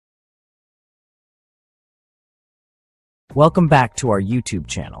Welcome back to our YouTube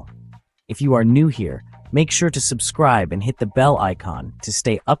channel. If you are new here, make sure to subscribe and hit the bell icon to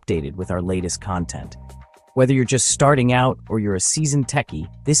stay updated with our latest content. Whether you're just starting out or you're a seasoned techie,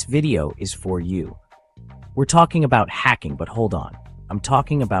 this video is for you. We're talking about hacking, but hold on. I'm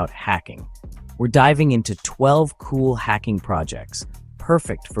talking about hacking. We're diving into 12 cool hacking projects,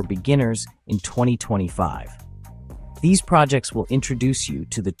 perfect for beginners in 2025. These projects will introduce you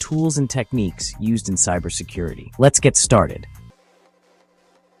to the tools and techniques used in cybersecurity. Let's get started.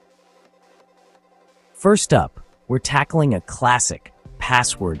 First up, we're tackling a classic,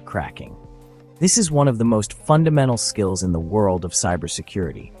 password cracking. This is one of the most fundamental skills in the world of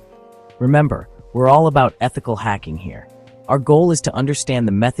cybersecurity. Remember, we're all about ethical hacking here. Our goal is to understand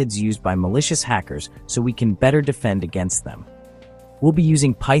the methods used by malicious hackers so we can better defend against them. We'll be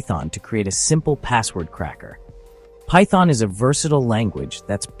using Python to create a simple password cracker. Python is a versatile language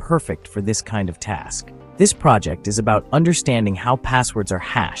that's perfect for this kind of task. This project is about understanding how passwords are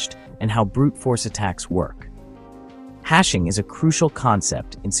hashed and how brute force attacks work. Hashing is a crucial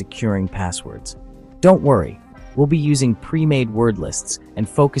concept in securing passwords. Don't worry, we'll be using pre-made word lists and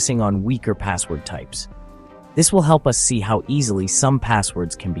focusing on weaker password types. This will help us see how easily some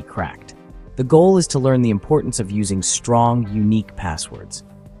passwords can be cracked. The goal is to learn the importance of using strong, unique passwords.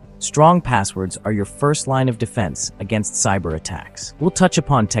 Strong passwords are your first line of defense against cyber attacks. We'll touch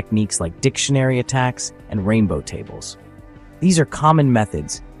upon techniques like dictionary attacks and rainbow tables. These are common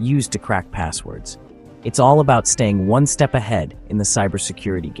methods used to crack passwords. It's all about staying one step ahead in the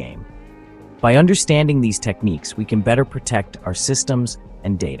cybersecurity game. By understanding these techniques, we can better protect our systems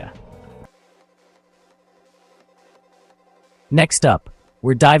and data. Next up,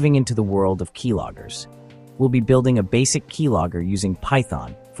 we're diving into the world of keyloggers. We'll be building a basic keylogger using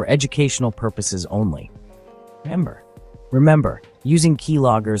Python for educational purposes only. Remember, using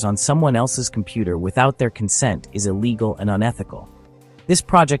keyloggers on someone else's computer without their consent is illegal and unethical. This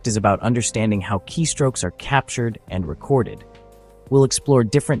project is about understanding how keystrokes are captured and recorded. We'll explore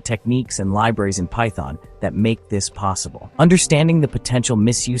different techniques and libraries in Python that make this possible. Understanding the potential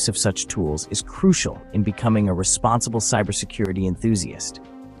misuse of such tools is crucial in becoming a responsible cybersecurity enthusiast.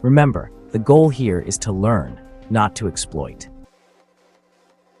 Remember, the goal here is to learn, not to exploit.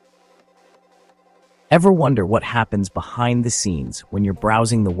 Ever wonder what happens behind the scenes when you're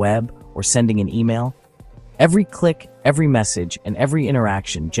browsing the web or sending an email? Every click, every message, and every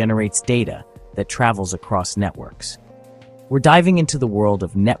interaction generates data that travels across networks. We're diving into the world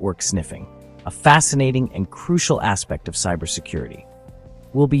of network sniffing, a fascinating and crucial aspect of cybersecurity.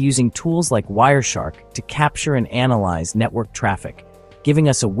 We'll be using tools like Wireshark to capture and analyze network traffic, giving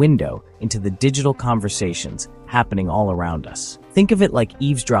us a window into the digital conversations happening all around us. Think of it like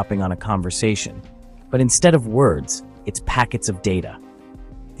eavesdropping on a conversation, but instead of words, it's packets of data.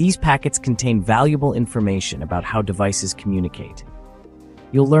 These packets contain valuable information about how devices communicate.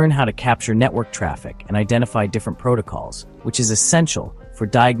 You'll learn how to capture network traffic and identify different protocols, which is essential for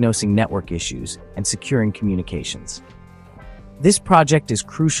diagnosing network issues and securing communications. This project is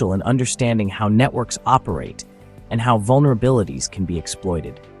crucial in understanding how networks operate and how vulnerabilities can be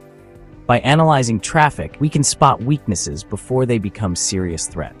exploited. By analyzing traffic, we can spot weaknesses before they become serious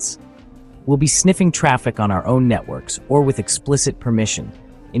threats. We'll be sniffing traffic on our own networks or with explicit permission,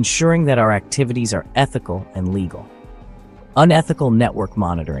 ensuring that our activities are ethical and legal. Unethical network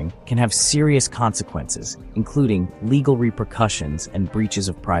monitoring can have serious consequences, including legal repercussions and breaches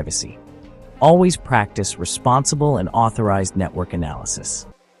of privacy. Always practice responsible and authorized network analysis.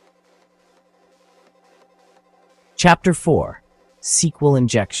 Chapter 4: SQL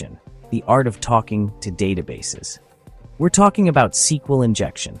Injection, the art of talking to databases. We're talking about SQL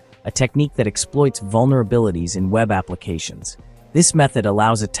injection, a technique that exploits vulnerabilities in web applications. This method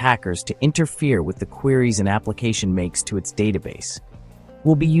allows attackers to interfere with the queries an application makes to its database.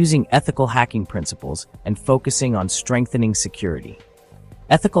 We'll be using ethical hacking principles and focusing on strengthening security.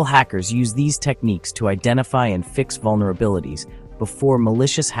 Ethical hackers use these techniques to identify and fix vulnerabilities before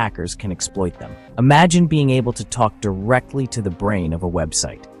malicious hackers can exploit them. Imagine being able to talk directly to the brain of a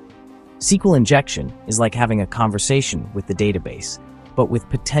website. SQL injection is like having a conversation with the database, but with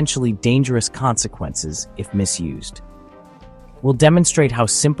potentially dangerous consequences if misused. We'll demonstrate how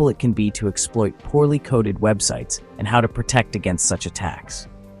simple it can be to exploit poorly coded websites and how to protect against such attacks.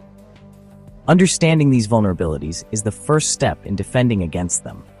 Understanding these vulnerabilities is the first step in defending against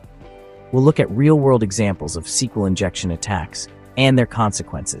them. We'll look at real-world examples of SQL injection attacks and their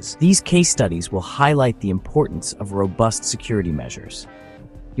consequences. These case studies will highlight the importance of robust security measures.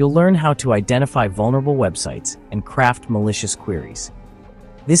 You'll learn how to identify vulnerable websites and craft malicious queries.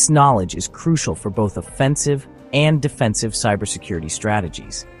 This knowledge is crucial for both offensive and defensive cybersecurity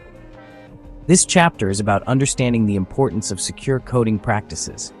strategies. This chapter is about understanding the importance of secure coding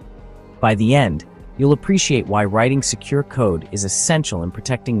practices. By the end, you'll appreciate why writing secure code is essential in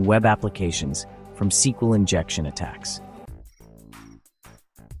protecting web applications from SQL injection attacks.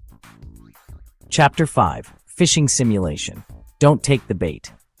 Chapter 5: Phishing Simulation. Don't take the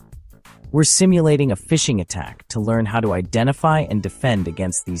bait. We're simulating a phishing attack to learn how to identify and defend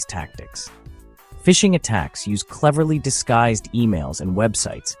against these tactics. Phishing attacks use cleverly disguised emails and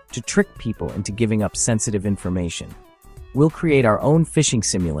websites to trick people into giving up sensitive information. We'll create our own phishing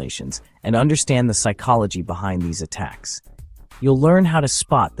simulations and understand the psychology behind these attacks. You'll learn how to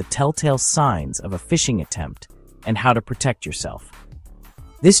spot the telltale signs of a phishing attempt and how to protect yourself.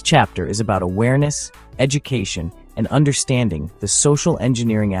 This chapter is about awareness, education, and understanding the social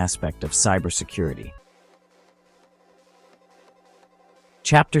engineering aspect of cybersecurity.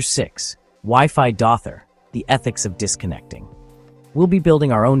 Chapter 6: Wi-Fi Dother, the ethics of disconnecting. We'll be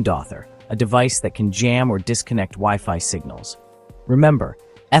building our own Dother, a device that can jam or disconnect Wi-Fi signals. Remember,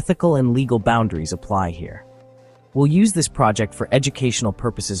 ethical and legal boundaries apply here. We'll use this project for educational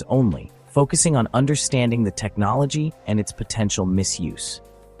purposes only, focusing on understanding the technology and its potential misuse.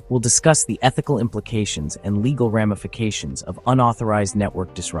 We'll discuss the ethical implications and legal ramifications of unauthorized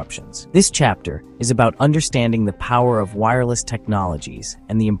network disruptions. This chapter is about understanding the power of wireless technologies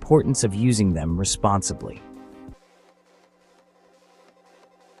and the importance of using them responsibly.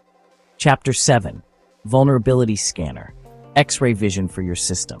 Chapter 7: Vulnerability Scanner, X-ray vision for your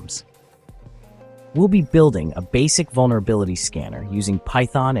systems. We'll be building a basic vulnerability scanner using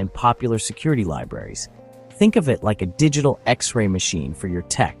Python and popular security libraries. Think of it like a digital X-ray machine for your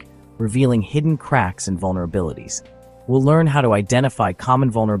tech, revealing hidden cracks and vulnerabilities. We'll learn how to identify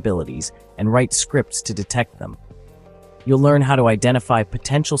common vulnerabilities and write scripts to detect them. You'll learn how to identify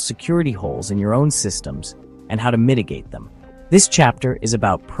potential security holes in your own systems and how to mitigate them. This chapter is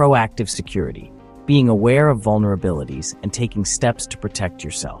about proactive security, being aware of vulnerabilities and taking steps to protect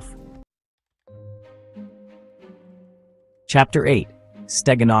yourself. Chapter 8: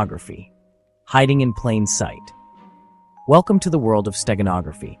 Steganography, Hiding in Plain Sight. Welcome to the world of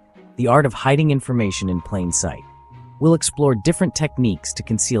steganography, the art of hiding information in plain sight. We'll explore different techniques to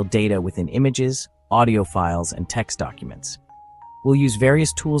conceal data within images, audio files, and text documents. We'll use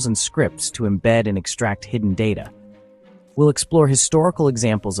various tools and scripts to embed and extract hidden data. We'll explore historical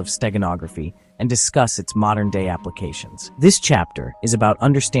examples of steganography and discuss its modern-day applications. This chapter is about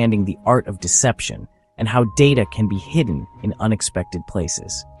understanding the art of deception and how data can be hidden in unexpected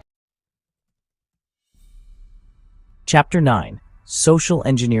places. Chapter 9: Social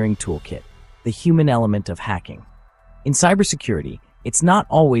Engineering Toolkit, the human element of hacking. In cybersecurity, it's not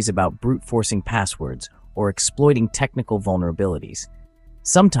always about brute-forcing passwords or exploiting technical vulnerabilities.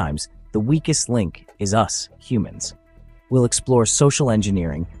 Sometimes, the weakest link is us, humans. We'll explore social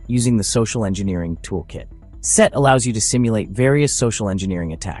engineering using the Social Engineering Toolkit. SET allows you to simulate various social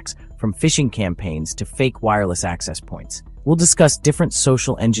engineering attacks, from phishing campaigns to fake wireless access points. We'll discuss different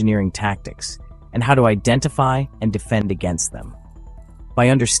social engineering tactics and how to identify and defend against them. By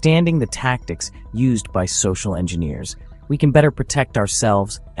understanding the tactics used by social engineers, we can better protect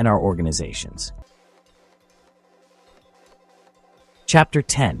ourselves and our organizations. Chapter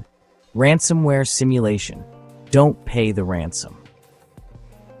 10: Ransomware Simulation. Don't pay the ransom.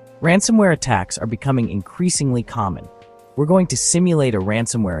 Ransomware attacks are becoming increasingly common. We're going to simulate a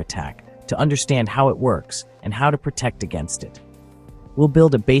ransomware attack to understand how it works and how to protect against it. We'll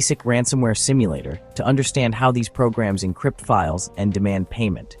build a basic ransomware simulator to understand how these programs encrypt files and demand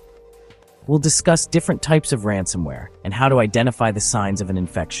payment. We'll discuss different types of ransomware and how to identify the signs of an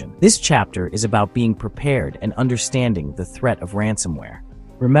infection. This chapter is about being prepared and understanding the threat of ransomware.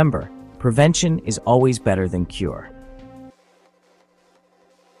 Remember, prevention is always better than cure.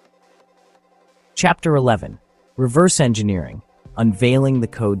 Chapter 11: Reverse Engineering, Unveiling the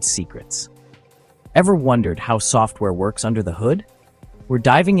Code's Secrets. Ever wondered how software works under the hood? We're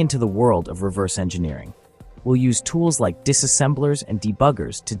diving into the world of reverse engineering. We'll use tools like disassemblers and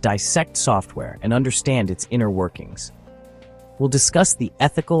debuggers to dissect software and understand its inner workings. We'll discuss the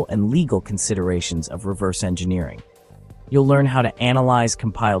ethical and legal considerations of reverse engineering. You'll learn how to analyze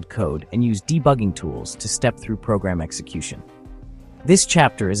compiled code and use debugging tools to step through program execution. This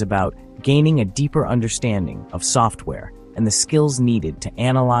chapter is about gaining a deeper understanding of software and the skills needed to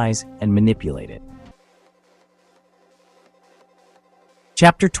analyze and manipulate it.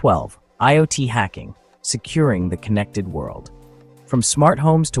 Chapter 12: IoT Hacking, Securing the Connected World. From smart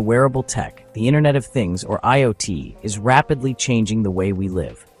homes to wearable tech, the Internet of Things, or IoT, is rapidly changing the way we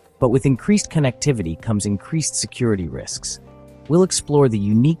live. But with increased connectivity comes increased security risks. We'll explore the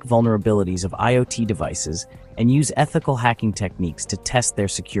unique vulnerabilities of IoT devices and use ethical hacking techniques to test their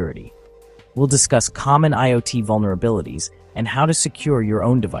security. We'll discuss common IoT vulnerabilities and how to secure your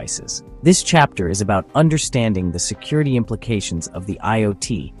own devices. This chapter is about understanding the security implications of the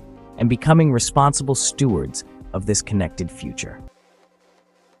IoT and becoming responsible stewards of this connected future.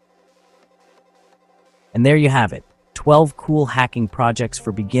 And there you have it, 12 cool hacking projects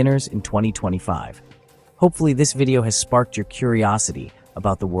for beginners in 2025. Hopefully this video has sparked your curiosity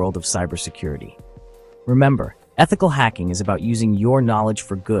about the world of cybersecurity. Remember, ethical hacking is about using your knowledge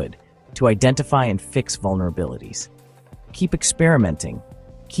for good to identify and fix vulnerabilities. Keep experimenting,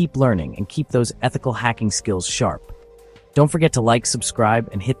 keep learning, and keep those ethical hacking skills sharp. Don't forget to like, subscribe,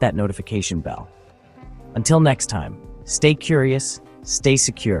 and hit that notification bell. Until next time, stay curious, stay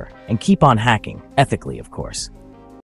secure, and keep on hacking, ethically, of course.